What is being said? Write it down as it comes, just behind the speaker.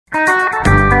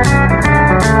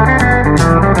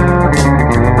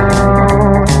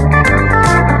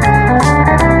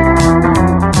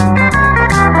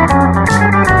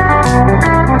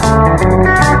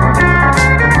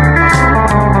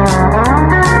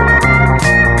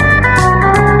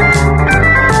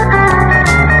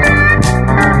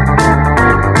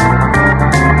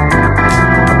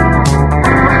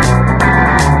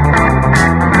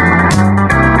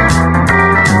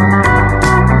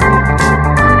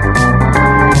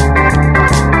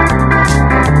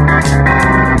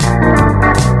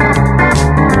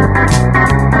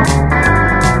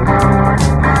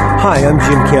I'm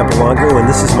Jim Campolongo, and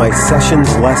this is my sessions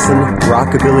lesson,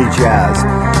 Rockabilly Jazz.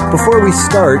 Before we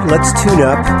start, let's tune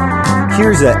up.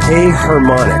 Here's a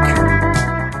harmonic.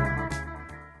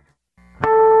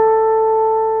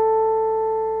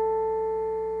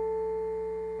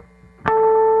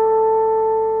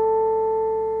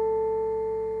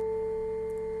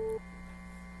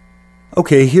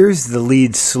 Okay, here's the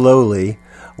lead slowly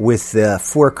with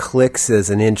 4 clicks as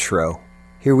an intro.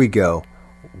 Here we go.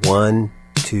 1,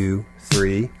 2,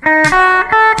 3.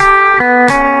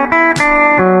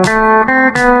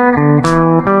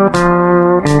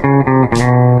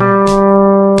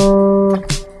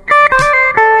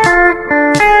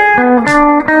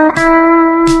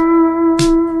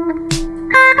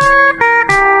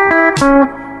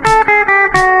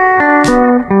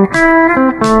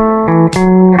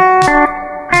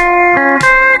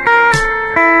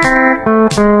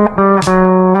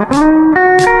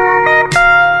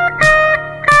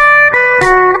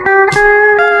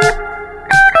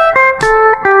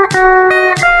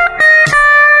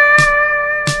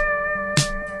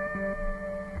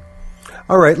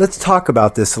 All right, let's talk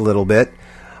about this a little bit.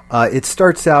 It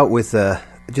starts out with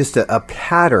just a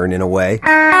pattern in a way. 3,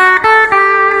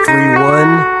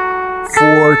 1,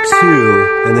 4,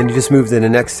 2, and then you just move to the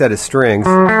next set of strings.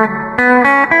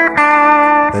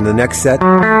 And the next set,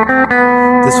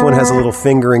 this one has a little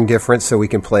fingering difference, so we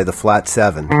can play the flat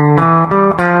 7. Then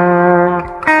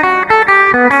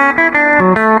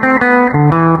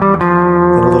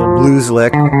a little blues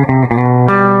lick.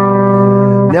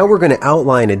 Now we're going to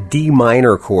outline a D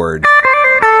minor chord.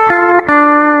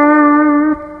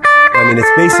 I mean, it's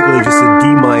basically just a D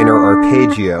minor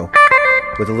arpeggio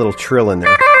with a little trill in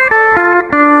there.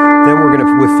 Then we're going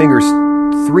to, with fingers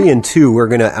 3 and 2, we're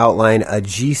going to outline a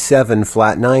G7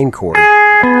 flat 9 chord,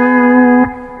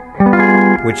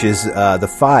 which is the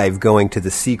 5 going to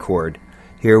the C chord.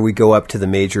 Here we go up to the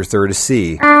major third of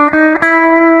C.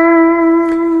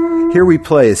 Here we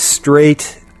play a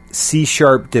straight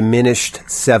C-sharp diminished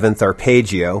 7th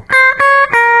arpeggio.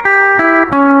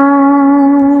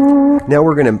 Now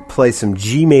we're going to play some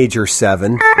G major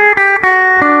 7.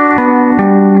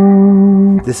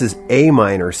 This is A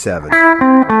minor 7.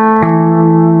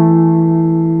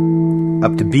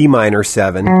 Up to B minor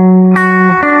 7.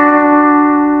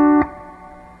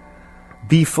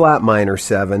 B flat minor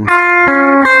 7.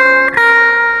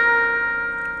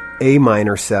 A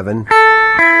minor 7.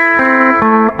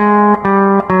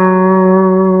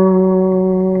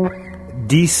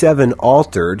 D7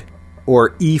 altered,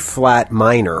 or E flat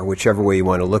minor, whichever way you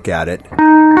want to look at it.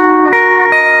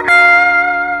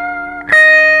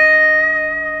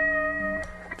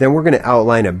 Then we're going to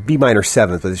outline a B minor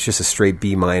 7th, but it's just a straight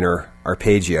B minor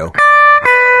arpeggio. Up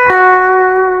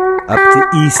to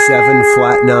E7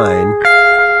 flat 9.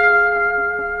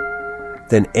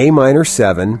 Then A minor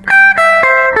 7.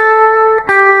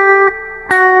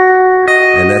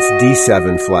 And that's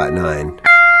D7 flat 9.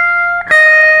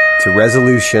 To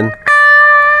resolution,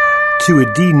 to a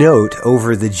D note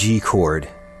over the G chord.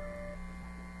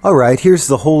 All right, here's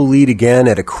the whole lead again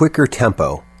at a quicker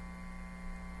tempo.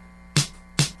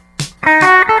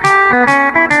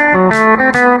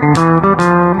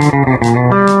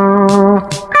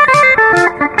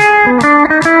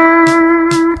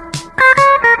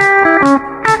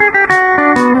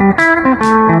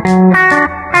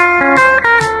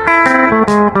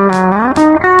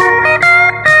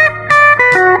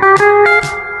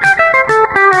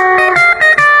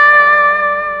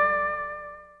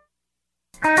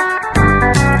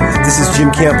 This is Jim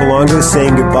Campolongo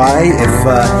saying goodbye. If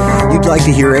you'd like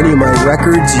to hear any of my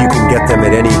records, you can get them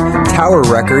at any Tower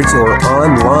Records or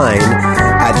online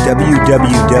at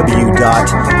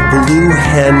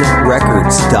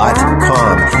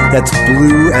www.bluehenrecords.com. That's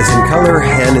blue as in color,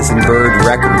 hen as in bird,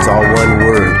 records, all one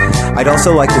word. I'd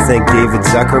also like to thank David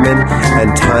Zuckerman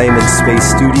and Time and Space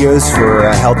Studios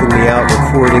for helping me out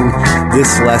recording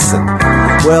this lesson.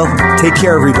 Well, take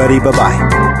care, everybody.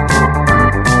 Bye-bye.